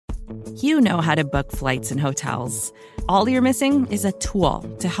You know how to book flights and hotels. All you're missing is a tool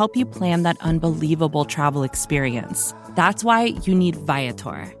to help you plan that unbelievable travel experience. That's why you need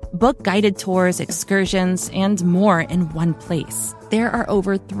Viator. Book guided tours, excursions, and more in one place. There are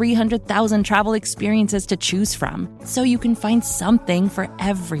over 300,000 travel experiences to choose from, so you can find something for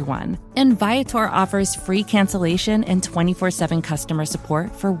everyone. And Viator offers free cancellation and 24/7 customer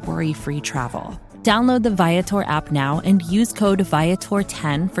support for worry-free travel. Download the Viator app now and use code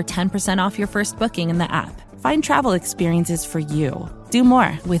Viator10 for 10% off your first booking in the app. Find travel experiences for you. Do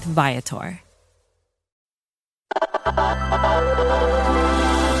more with Viator.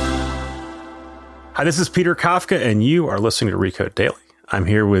 Hi, this is Peter Kafka, and you are listening to Recode Daily. I'm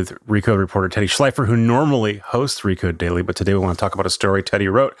here with Recode reporter Teddy Schleifer, who normally hosts Recode Daily, but today we want to talk about a story Teddy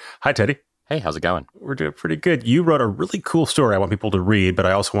wrote. Hi, Teddy. Hey, how's it going? We're doing pretty good. You wrote a really cool story I want people to read, but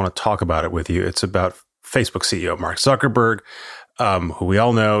I also want to talk about it with you. It's about Facebook CEO Mark Zuckerberg, who we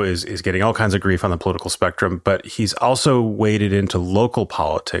all know is getting all kinds of grief on the political spectrum, but he's also waded into local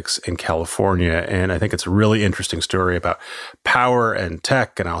politics in California. And I think it's a really interesting story about power and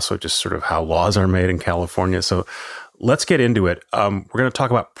tech and also just sort of how laws are made in California. So let's get into it. We're going to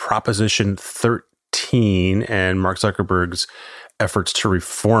talk about Proposition 13 and Mark Zuckerberg's efforts to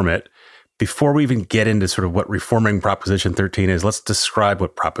reform it. Before we even get into sort of what reforming Proposition 13 is, let's describe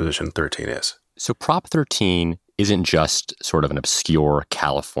what Proposition 13 is. So Prop 13 isn't just sort of an obscure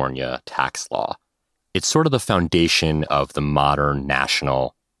California tax law. It's sort of the foundation of the modern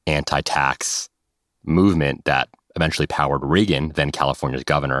national anti-tax movement that eventually powered Reagan, then California's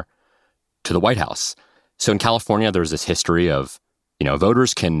governor, to the White House. So in California, there's this history of,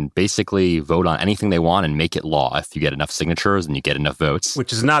 voters can basically vote on anything they want and make it law if you get enough signatures and you get enough votes.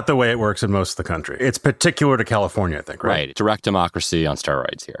 Which is not the way it works in most of the country. It's particular to California, I think, right? Right. Direct democracy on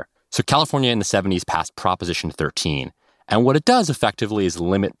steroids here. So California in the 70s passed Proposition 13. And what it does effectively is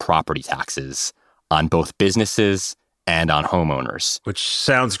limit property taxes on both businesses and on homeowners. Which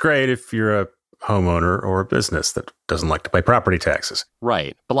sounds great if you're a homeowner or a business that doesn't like to pay property taxes.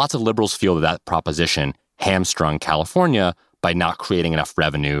 Right. But lots of liberals feel that proposition hamstrung California by not creating enough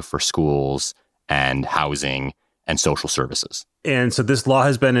revenue for schools and housing and social services. And so this law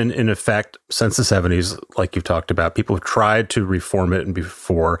has been in effect since the 70s, like you've talked about. People have tried to reform it, and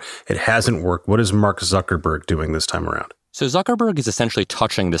before it hasn't worked. What is Mark Zuckerberg doing this time around? So Zuckerberg is essentially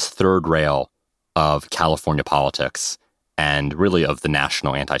touching this third rail of California politics and really of the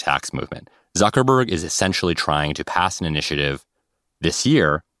national anti-tax movement. Zuckerberg is essentially trying to pass an initiative this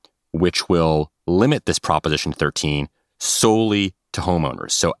year which will limit this Proposition 13 solely to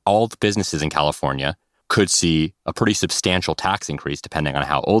homeowners. So all the businesses in California could see a pretty substantial tax increase depending on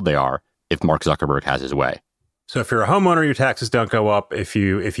how old they are if Mark Zuckerberg has his way. So if you're a homeowner, your taxes don't go up. If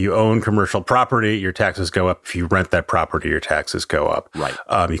you own commercial property, your taxes go up. If you rent that property, your taxes go up. Right.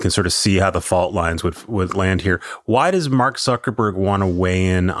 You can sort of see how the fault lines would land here. Why does Mark Zuckerberg want to weigh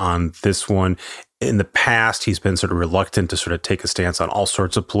in on this one? In the past, he's been sort of reluctant to sort of take a stance on all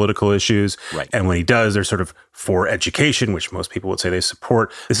sorts of political issues. Right. And when he does, they're sort of for education, which most people would say they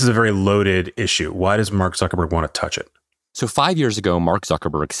support. This is a very loaded issue. Why does Mark Zuckerberg want to touch it? So 5 years ago, Mark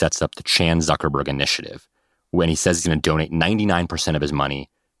Zuckerberg sets up the Chan Zuckerberg Initiative, when he says he's going to donate 99% of his money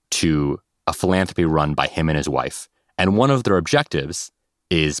to a philanthropy run by him and his wife. And one of their objectives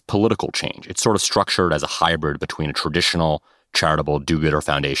is political change. It's sort of structured as a hybrid between a traditional charitable do-gooder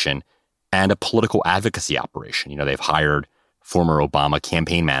foundation and a political advocacy operation. They've hired former Obama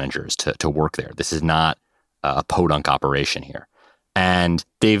campaign managers to work there. This is not a podunk operation here. And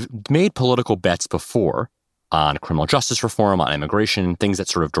they've made political bets before on criminal justice reform, on immigration, things that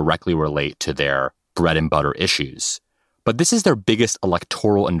sort of directly relate to their bread and butter issues. But this is their biggest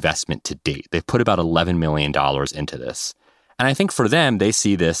electoral investment to date. They've put about $11 million into this. And I think for them, they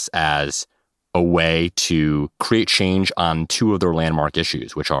see this as a way to create change on two of their landmark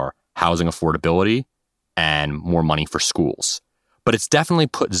issues, which are housing affordability and more money for schools. But it's definitely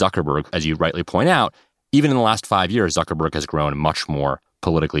put Zuckerberg, as you rightly point out, even in the last 5 years, Zuckerberg has grown much more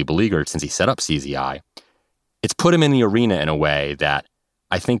politically beleaguered since he set up CZI. It's put him in the arena in a way that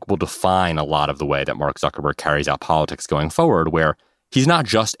I think will define a lot of the way that Mark Zuckerberg carries out politics going forward, where he's not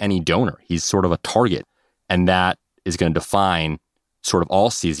just any donor, he's sort of a target. And that is going to define sort of all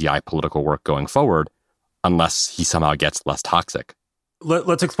CZI political work going forward, unless he somehow gets less toxic.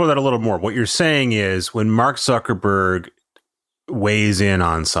 Let's explore that a little more. What you're saying is when Mark Zuckerberg weighs in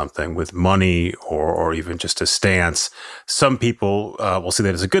on something with money or even just a stance, some people will see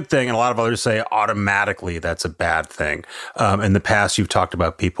that as a good thing, and a lot of others say automatically that's a bad thing. In the past, you've talked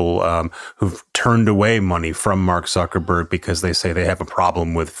about people who've turned away money from Mark Zuckerberg because they say they have a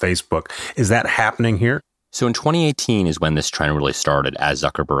problem with Facebook. Is that happening here? So in 2018 is when this trend really started, as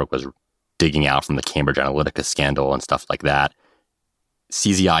Zuckerberg was digging out from the Cambridge Analytica scandal and stuff like that.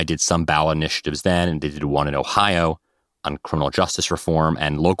 CZI did some ballot initiatives then, and they did one in Ohio on criminal justice reform.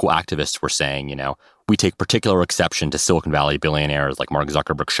 And local activists were saying, we take particular exception to Silicon Valley billionaires like Mark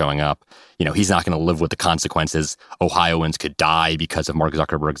Zuckerberg showing up. He's not going to live with the consequences. Ohioans could die because of Mark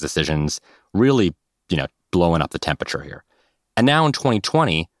Zuckerberg's decisions. Really, blowing up the temperature here. And now in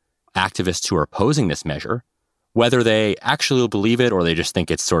 2020, activists who are opposing this measure, whether they actually believe it or they just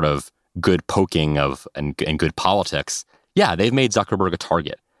think it's sort of good poking and good politics, yeah, they've made Zuckerberg a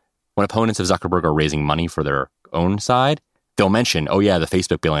target. When opponents of Zuckerberg are raising money for their own side, they'll mention, oh yeah, the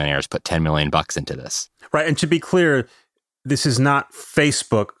Facebook billionaires put $10 million into this. Right. And to be clear, this is not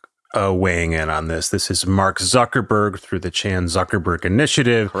Facebook weighing in on this. This is Mark Zuckerberg through the Chan Zuckerberg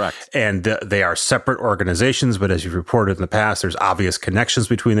Initiative. Correct. And they are separate organizations, but as you've reported in the past, there's obvious connections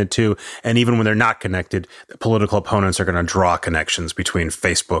between the two. And even when they're not connected, the political opponents are going to draw connections between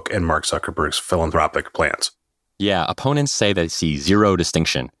Facebook and Mark Zuckerberg's philanthropic plans. Yeah, opponents say they see zero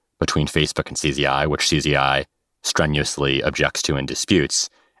distinction between Facebook and CZI, which CZI strenuously objects to and disputes.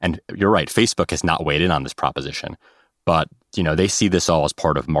 And you're right, Facebook has not weighed in on this proposition. But, they see this all as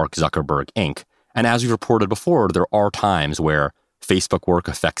part of Mark Zuckerberg, Inc. And as we've reported before, there are times where Facebook work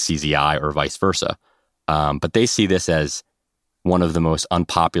affects CZI or vice versa. But they see this as one of the most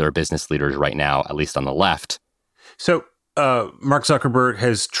unpopular business leaders right now, at least on the left. So Mark Zuckerberg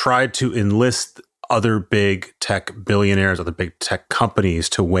has tried to enlist other big tech billionaires, other big tech companies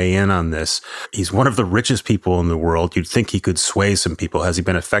to weigh in on this. He's one of the richest people in the world. You'd think he could sway some people. Has he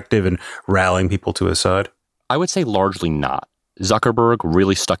been effective in rallying people to his side? I would say largely not. Zuckerberg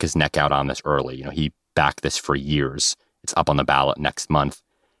really stuck his neck out on this early. He backed this for years. It's up on the ballot next month.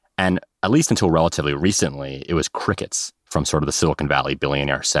 And at least until relatively recently, it was crickets from sort of the Silicon Valley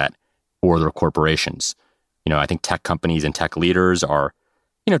billionaire set or their corporations. I think tech companies and tech leaders are,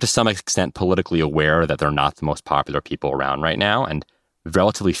 to some extent politically aware that they're not the most popular people around right now. And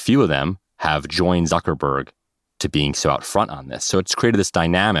relatively few of them have joined Zuckerberg to being so out front on this. So it's created this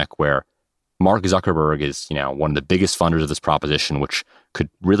dynamic where Mark Zuckerberg is, one of the biggest funders of this proposition, which could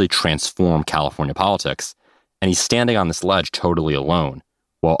really transform California politics. And he's standing on this ledge totally alone,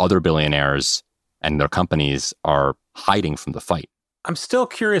 while other billionaires and their companies are hiding from the fight. I'm still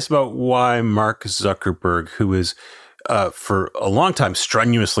curious about why Mark Zuckerberg, who is for a long time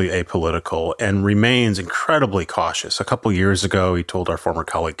strenuously apolitical and remains incredibly cautious. A couple years ago, he told our former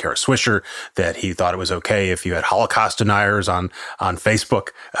colleague Kara Swisher that he thought it was okay if you had Holocaust deniers on Facebook.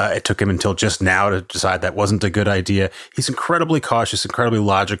 It took him until just now to decide that wasn't a good idea. He's incredibly cautious, incredibly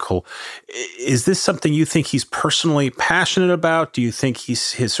logical. Is this something you think he's personally passionate about? Do you think he's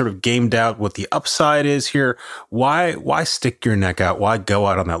sort of gamed out what the upside is here? Why stick your neck out? Why go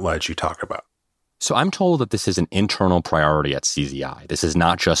out on that ledge you talk about? So I'm told that this is an internal priority at CZI. This is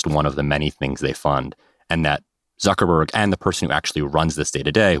not just one of the many things they fund, and that Zuckerberg and the person who actually runs this day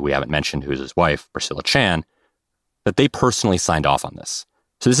to day, who we haven't mentioned, who's his wife, Priscilla Chan, that they personally signed off on this.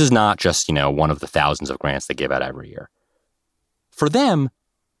 So this is not just, one of the thousands of grants they give out every year. For them,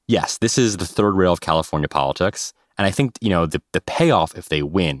 yes, this is the third rail of California politics. And I think, the payoff if they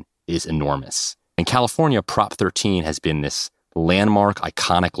win is enormous. In California, Prop 13 has been this landmark,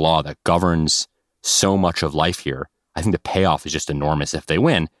 iconic law that governs so much of life here. I think the payoff is just enormous if they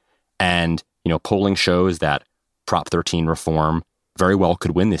win. And, polling shows that Prop 13 reform very well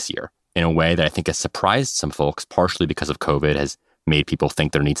could win this year in a way that I think has surprised some folks, partially because of COVID, has made people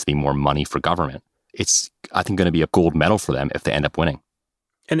think there needs to be more money for government. It's, I think, going to be a gold medal for them if they end up winning.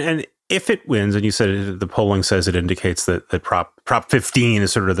 And if it wins, and you said the polling says it indicates that Prop 15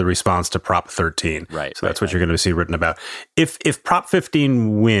 is sort of the response to Prop 13. Right. So that's what you're going to see written about. If Prop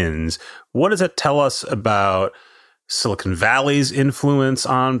 15 wins, what does it tell us about Silicon Valley's influence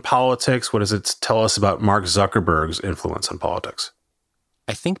on politics? What does it tell us about Mark Zuckerberg's influence on politics?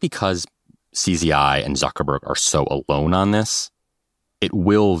 I think because CZI and Zuckerberg are so alone on this, it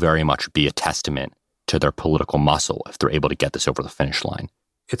will very much be a testament to their political muscle if they're able to get this over the finish line.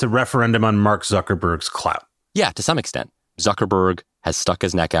 It's a referendum on Mark Zuckerberg's clout. Yeah, to some extent. Zuckerberg has stuck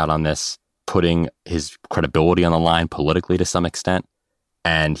his neck out on this, putting his credibility on the line politically to some extent.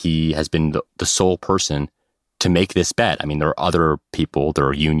 And he has been the sole person to make this bet. I mean, there are other people, there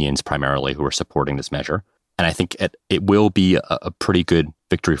are unions primarily who are supporting this measure. And I think it will be a pretty good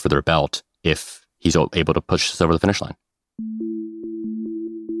victory for their belt if he's able to push this over the finish line.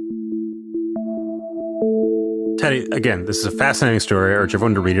 Teddy, again, this is a fascinating story. I urge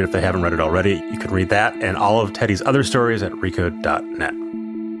everyone to read it if they haven't read it already. You can read that and all of Teddy's other stories at Recode.net.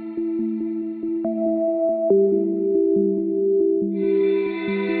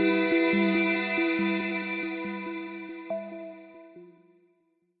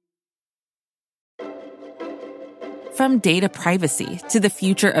 From data privacy to the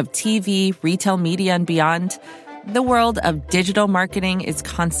future of TV, retail media, and beyond, the world of digital marketing is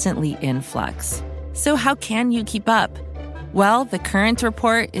constantly in flux. So how can you keep up? Well, The Current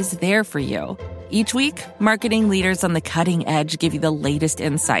Report is there for you. Each week, marketing leaders on the cutting edge give you the latest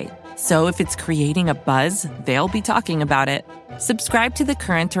insight. So if it's creating a buzz, they'll be talking about it. Subscribe to The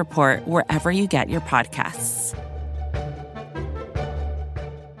Current Report wherever you get your podcasts.